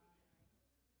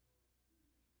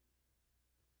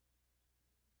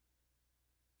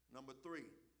 Number 3.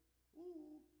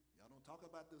 Y'all don't talk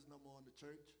about this no more in the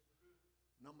church.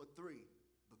 Number 3,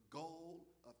 the goal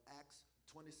of Acts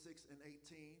 26 and 18.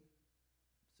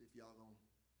 See if y'all gonna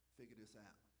figure this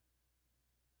out.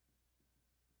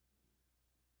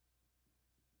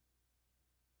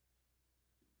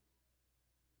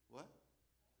 What?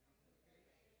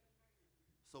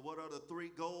 So what are the 3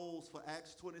 goals for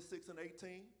Acts 26 and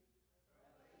 18?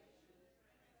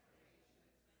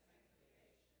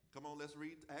 Come on, let's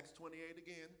read Acts 28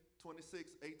 again, 26,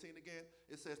 18 again.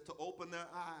 It says to open their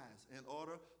eyes in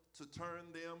order to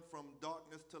turn them from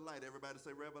darkness to light. Everybody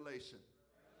say revelation.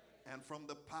 And from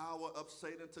the power of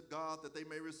Satan to God, that they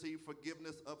may receive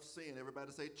forgiveness of sin.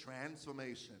 Everybody say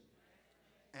transformation.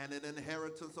 And an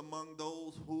inheritance among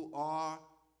those who are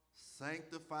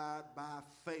sanctified by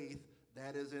faith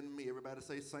that is in me. Everybody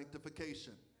say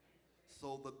sanctification.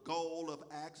 So the goal of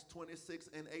Acts 26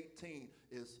 and 18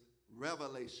 is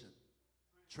revelation,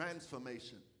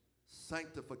 transformation,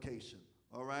 sanctification.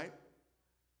 All right?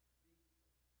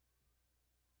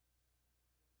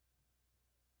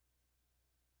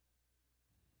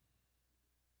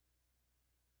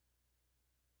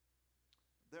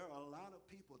 There are a lot of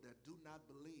people that do not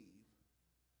believe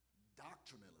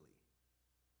doctrinally.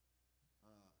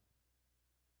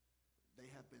 They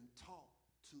have been taught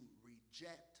to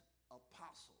reject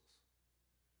apostles.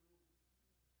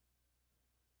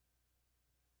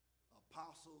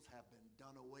 Apostles have been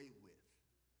done away with.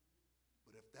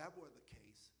 But if that were the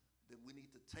case, then we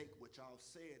need to take what y'all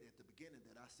said at the beginning,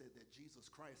 that I said that Jesus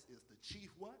Christ is the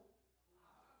chief what?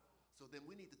 So then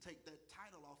we need to take that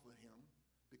title off of him,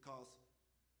 because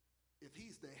if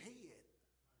he's the head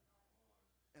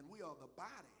and we are the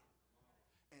body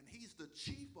and he's the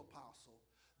chief apostle,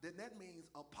 then that means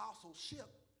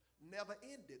apostleship never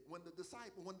ended when the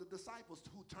disciples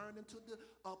who turned into the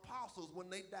apostles when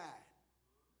they died.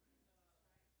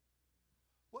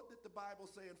 What did the Bible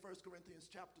say in 1 Corinthians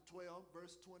chapter 12,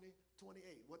 verse 20, 28?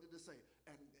 What did it say?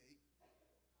 And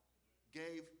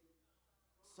gave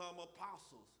some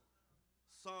apostles,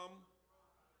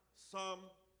 some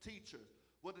teachers.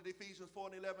 What did Ephesians 4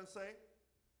 and 11 say?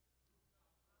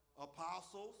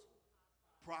 Apostles,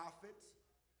 prophets,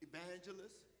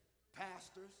 evangelists,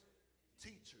 pastors,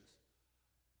 teachers.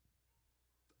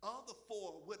 The other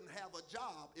 4 wouldn't have a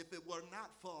job if it were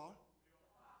not for.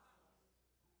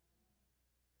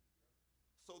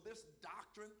 So this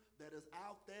doctrine that is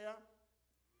out there,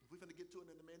 we're going to get to it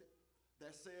in a minute,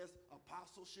 that says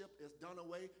apostleship is done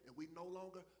away and we no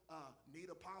longer need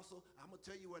apostle, I'm going to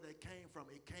tell you where that came from.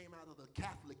 It came out of the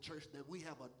Catholic Church that we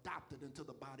have adopted into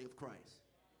the body of Christ.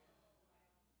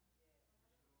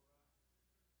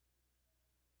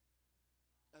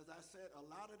 As I said, a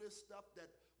lot of this stuff that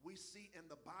we see in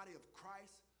the body of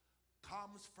Christ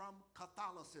comes from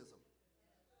Catholicism.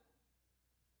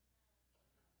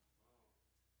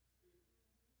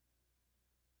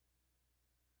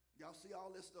 Y'all see all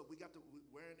this stuff? We got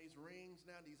wearing these rings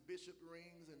now, these bishop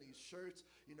rings and these shirts.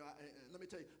 You know, and let me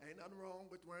tell you, ain't nothing wrong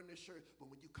with wearing this shirt,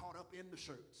 but when you caught up in the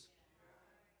shirts,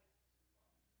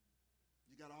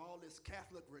 you got all this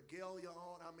Catholic regalia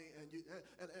on. I mean, and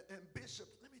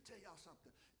bishops. Let me tell y'all something.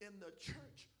 In the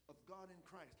Church of God in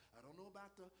Christ, I don't know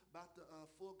about the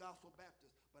Full Gospel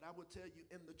Baptist, but I will tell you,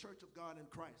 in the Church of God in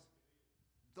Christ,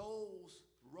 those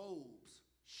robes,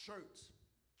 shirts,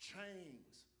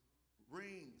 chains,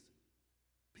 rings,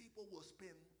 people will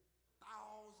spend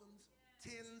thousands,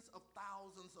 tens of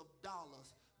thousands of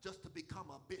dollars just to become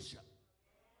a bishop.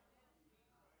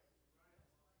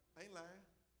 Ain't lying.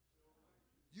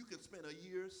 You can spend a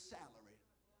year's salary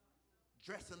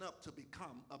dressing up to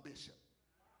become a bishop.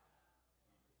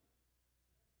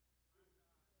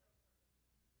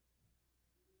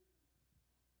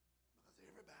 Because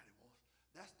everybody wants,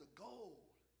 that's the goal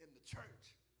in the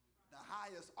church. The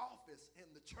highest office in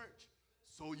the church,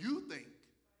 so you think,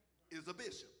 is a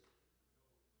bishop.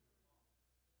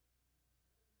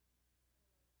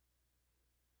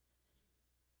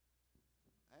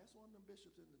 Ask one of them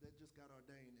bishops that just got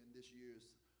ordained in this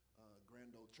year's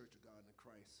Grand Old Church of God in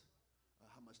Christ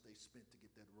how much they spent to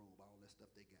get that robe, all that stuff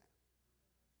they got.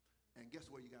 And guess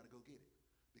where you got to go get it?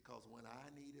 Because when I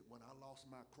lost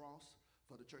my cross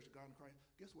for the Church of God in Christ,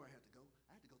 guess where I had to go?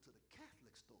 I had to go to the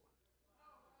Catholic store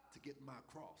to get my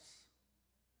cross.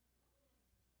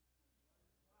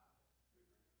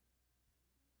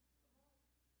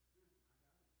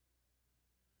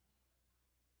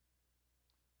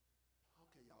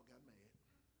 Okay, y'all got mad.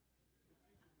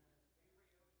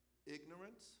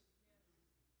 Ignorance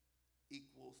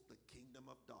equals the kingdom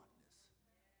of darkness.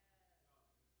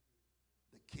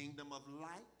 The kingdom of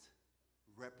light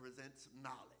represents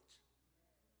knowledge.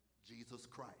 Jesus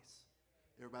Christ.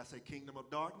 Everybody say kingdom of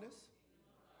darkness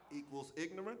equals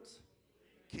ignorance.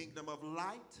 Kingdom of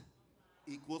light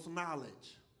equals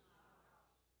knowledge.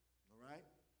 All right?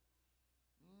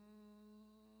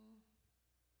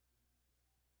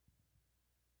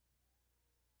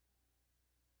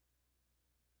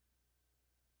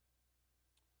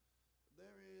 There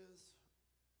is,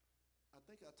 I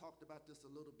think I talked about this a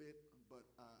little bit, but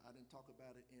I didn't talk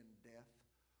about it in depth,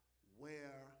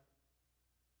 where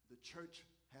the church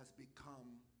has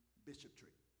become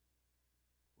bishopry.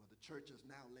 Well, the church is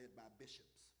now led by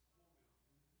bishops.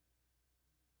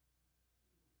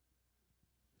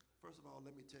 First of all,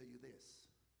 let me tell you this.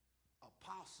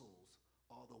 Apostles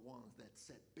are the ones that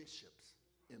set bishops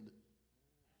in the...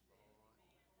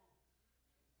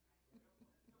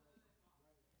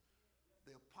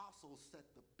 The apostles set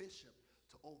the bishop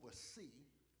to oversee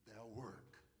their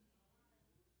work.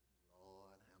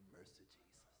 Lord have mercy,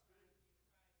 Jesus.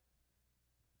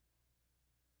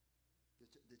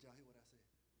 Did y'all hear what I said?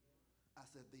 I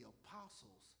said the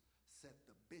apostles set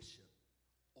the bishop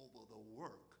over the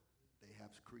work they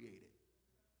have created.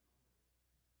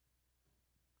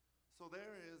 So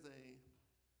there is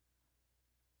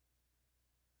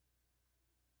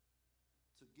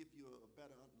to give you a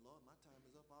better, Lord, my time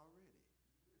is up already.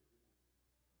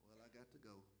 Well, I got to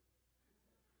go.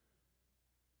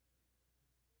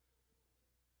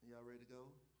 Y'all ready to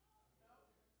go?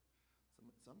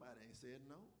 Somebody ain't said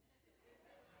no.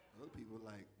 Other people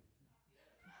like,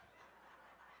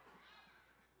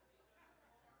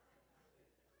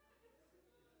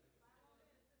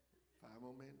 five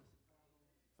more minutes?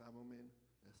 5 more minutes?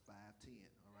 That's 5:10,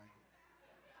 all right?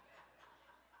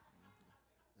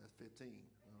 That's 15,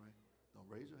 all right? Don't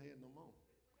raise your hand no more.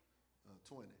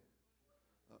 20.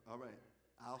 All right,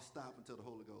 I'll stop until the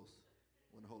Holy Ghost,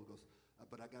 when the Holy Ghost,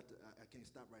 but I can't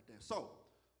stop right there. So,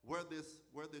 where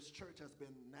this church has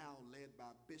been now led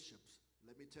by bishops,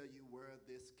 let me tell you where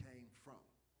this came from.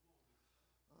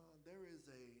 There is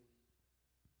let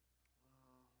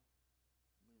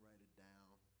me write it down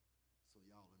so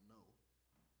y'all will know.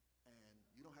 And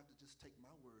you don't have to just take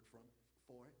my word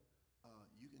for it.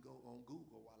 You can go on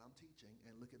Google while I'm teaching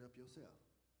and look it up yourself.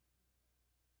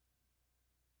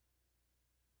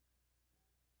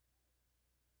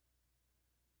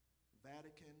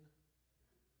 Vatican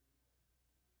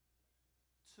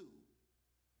II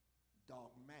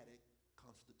Dogmatic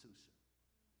Constitution.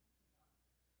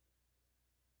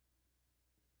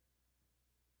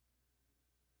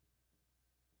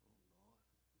 Oh, Lord.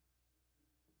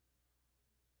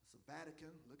 It's a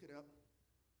Vatican, look it up.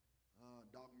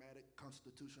 Dogmatic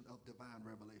Constitution of Divine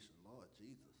Revelation. Lord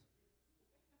Jesus.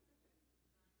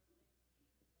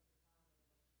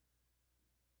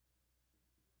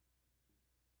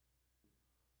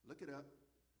 Look it up.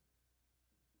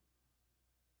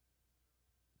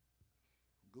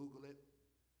 Google it.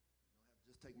 You don't have to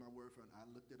just take my word for it. I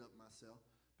looked it up myself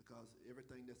because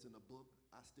everything that's in the book,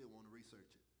 I still want to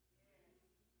research it.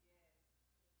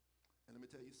 And let me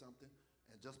tell you something,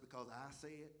 and just because I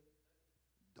say it,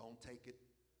 don't take it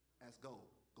as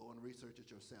gold. Go and research it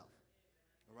yourself.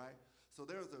 All right? So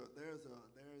there's a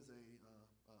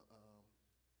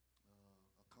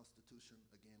constitution,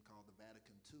 again, called the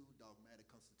Vatican II, Dogmatic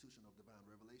Constitution of Divine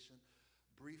Revelation.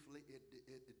 Briefly,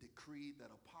 it decreed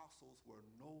that apostles were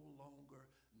no longer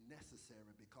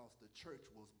necessary because the church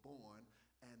was born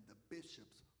and the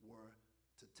bishops were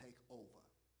to take over.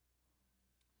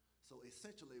 So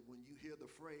essentially, when you hear the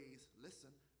phrase,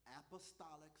 listen,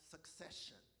 apostolic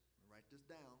succession, write this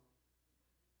down.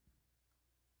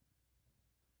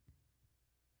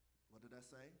 What did I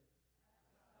say?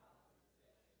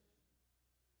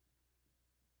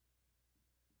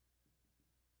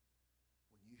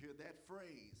 Hear that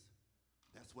phrase,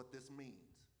 that's what this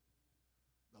means.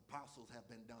 The apostles have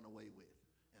been done away with,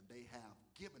 and they have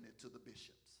given it to the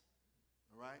bishops.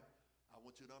 All right? I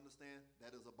want you to understand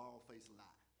that is a bald-faced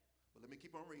lie. But let me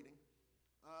keep on reading.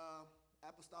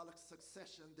 Apostolic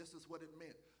succession, this is what it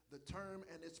meant. The term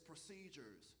and its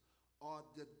procedures are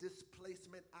the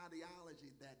displacement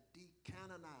ideology that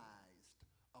decanonized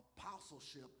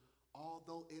apostleship,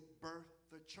 although it birthed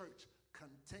the church,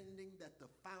 contending that the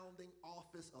founding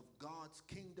office of God's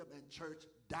kingdom and church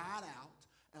died out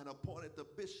and appointed the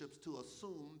bishops to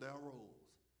assume their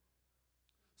roles.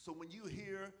 So when you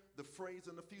hear the phrase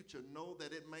in the future, know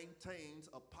that it maintains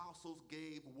apostles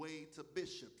gave way to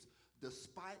bishops,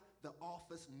 despite the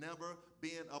office never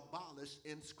being abolished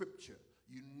in Scripture.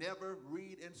 You never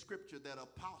read in Scripture that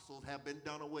apostles have been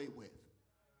done away with.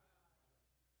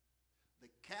 The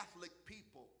Catholic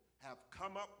people have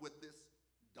come up with this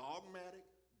dogmatic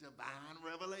divine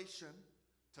revelation.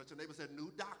 Touch your neighbor, said new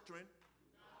doctrine.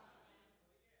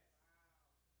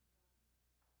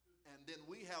 And then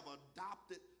we have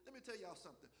adopted. Let me tell y'all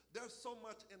something. There's so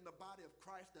much in the body of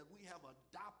Christ that we have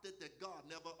adopted that God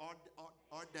never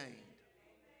ordained.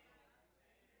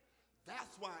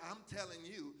 That's why I'm telling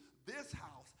you, this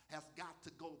house has got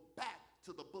to go back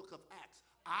to the book of Acts.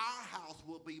 Our house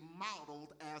will be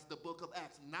modeled as the book of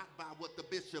Acts, not by what the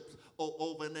bishops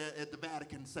over there at the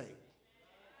Vatican say.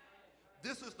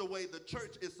 This is the way the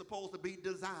church is supposed to be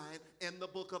designed in the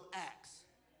book of Acts.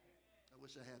 I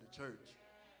wish I had a church.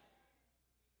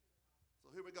 So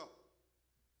here we go.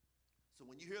 So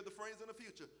when you hear the phrase in the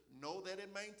future, know that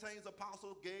it maintains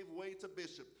apostles gave way to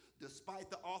bishops, despite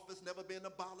the office never being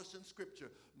abolished in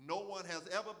Scripture. No one has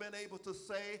ever been able to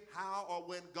say how or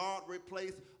when God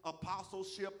replaced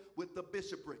apostleship with the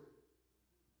bishopric.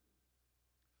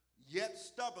 Yet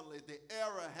stubbornly, the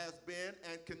error has been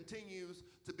and continues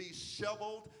to be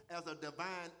shoveled as a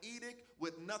divine edict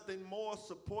with nothing more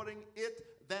supporting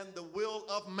it than the will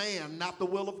of man, not the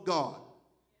will of God.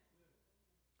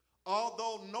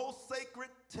 Although no sacred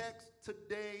text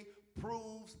today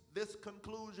proves this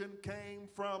conclusion came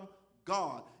from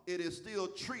God, it is still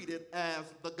treated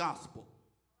as the gospel.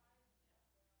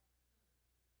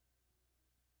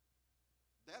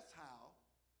 That's how,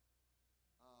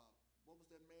 what was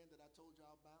that man that I told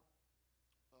y'all about?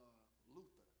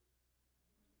 Luther.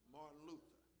 Martin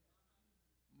Luther.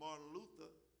 Martin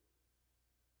Luther,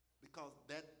 because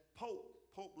that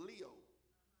Pope Leo,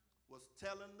 was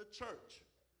telling the church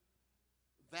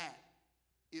that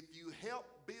if you help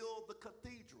build the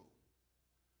cathedral,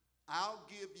 I'll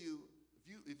give you,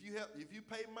 if you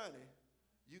pay money,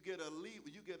 you get a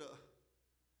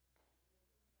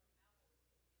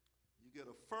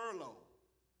furlough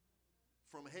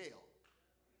from hell.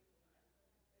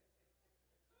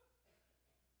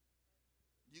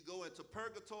 You go into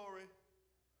purgatory,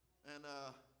 and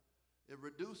it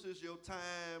reduces your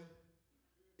time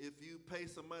if you pay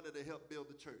some money to help build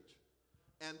the church.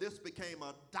 And this became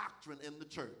a doctrine in the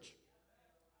church.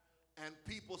 And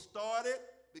people started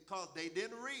because they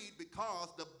didn't read, because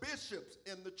the bishops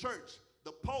in the church,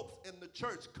 the popes in the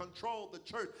church control the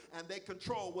church, and they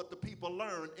control what the people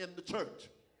learn in the church.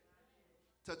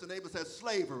 Touch the neighbor, says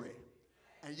slavery.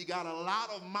 And you got a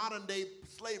lot of modern day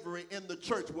slavery in the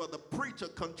church where the preacher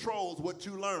controls what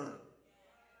you learn.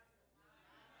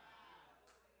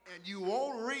 And you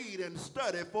won't read and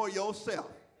study for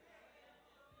yourself.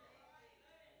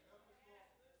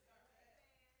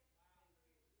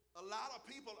 A lot of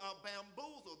people are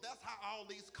bamboozled. That's how all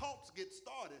these cults get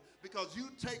started, because you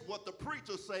take what the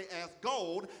preachers say as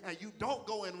gold and you don't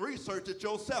go and research it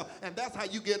yourself. And that's how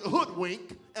you get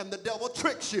hoodwinked and the devil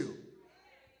tricks you.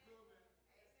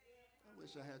 I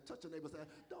wish I had. Touch your neighbor and say,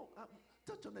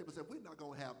 touch your neighbor and say, we're not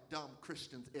going to have dumb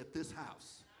Christians at this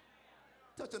house.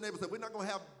 Touch your neighbor and say, we're not going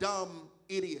to have dumb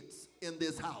idiots in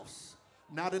this house.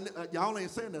 Not in, y'all ain't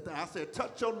saying that. I said,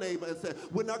 touch your neighbor and say,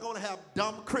 we're not going to have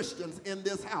dumb Christians in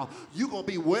this house. You're going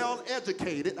to be well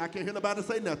educated. I can't hear nobody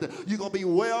say nothing. You're going to be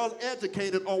well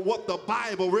educated on what the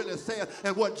Bible really says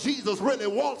and what Jesus really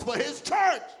wants for his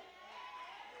church.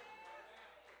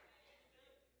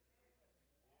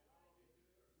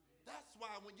 That's why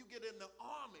when you get in the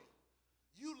army,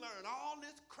 you learn all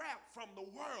this crap from the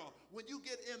world. When you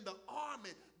get in the army,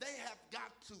 they have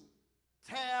got to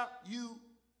tear you.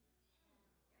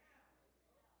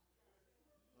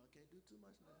 I can't do too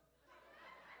much now.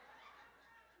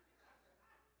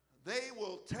 They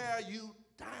will tear you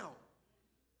down.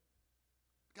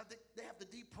 Because they have to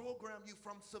deprogram you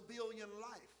from civilian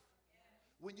life.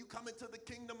 When you come into the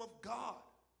kingdom of God,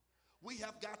 we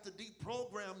have got to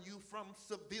deprogram you from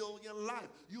civilian life.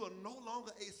 You are no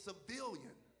longer a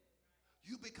civilian.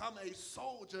 You become a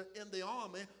soldier in the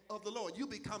army of the Lord. You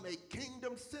become a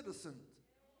kingdom citizen.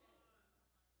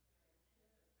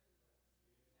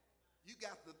 You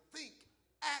got to think,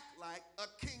 act like a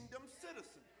kingdom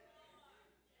citizen.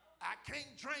 I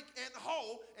can't drink and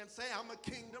hoe and say I'm a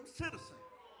kingdom citizen.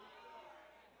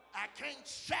 I can't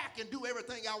shack and do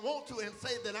everything I want to and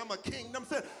say that I'm a kingdom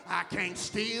citizen. I can't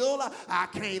steal. I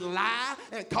can't lie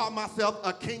and call myself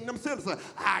a kingdom citizen.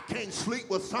 I can't sleep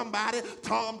with somebody,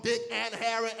 Tom, Dick, and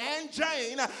Harry, and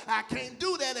Jane. I can't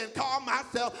do that and call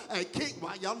myself a king.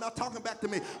 Why y'all not talking back to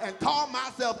me? And call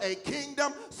myself a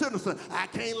kingdom citizen. I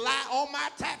can't lie on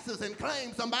my taxes and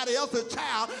claim somebody else's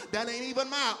child that ain't even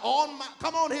mine.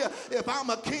 Come on here. If I'm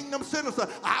a kingdom citizen,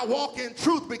 I walk in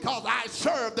truth because I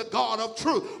serve the God of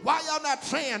truth. Why y'all not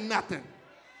saying nothing?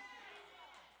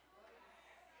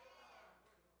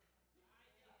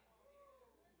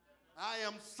 I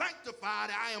am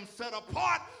sanctified. I am set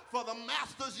apart for the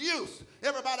master's use.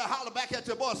 Everybody holler back at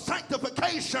your boy,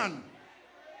 sanctification.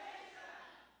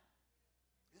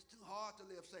 It's too hard to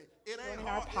live. Say, it ain't Joining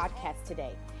hard. our podcast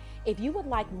today. If you would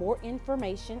like more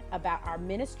information about our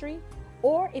ministry,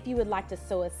 or if you would like to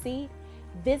sow a seed,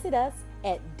 visit us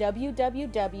at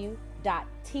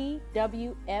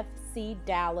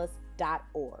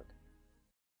www.twfcdallas.org.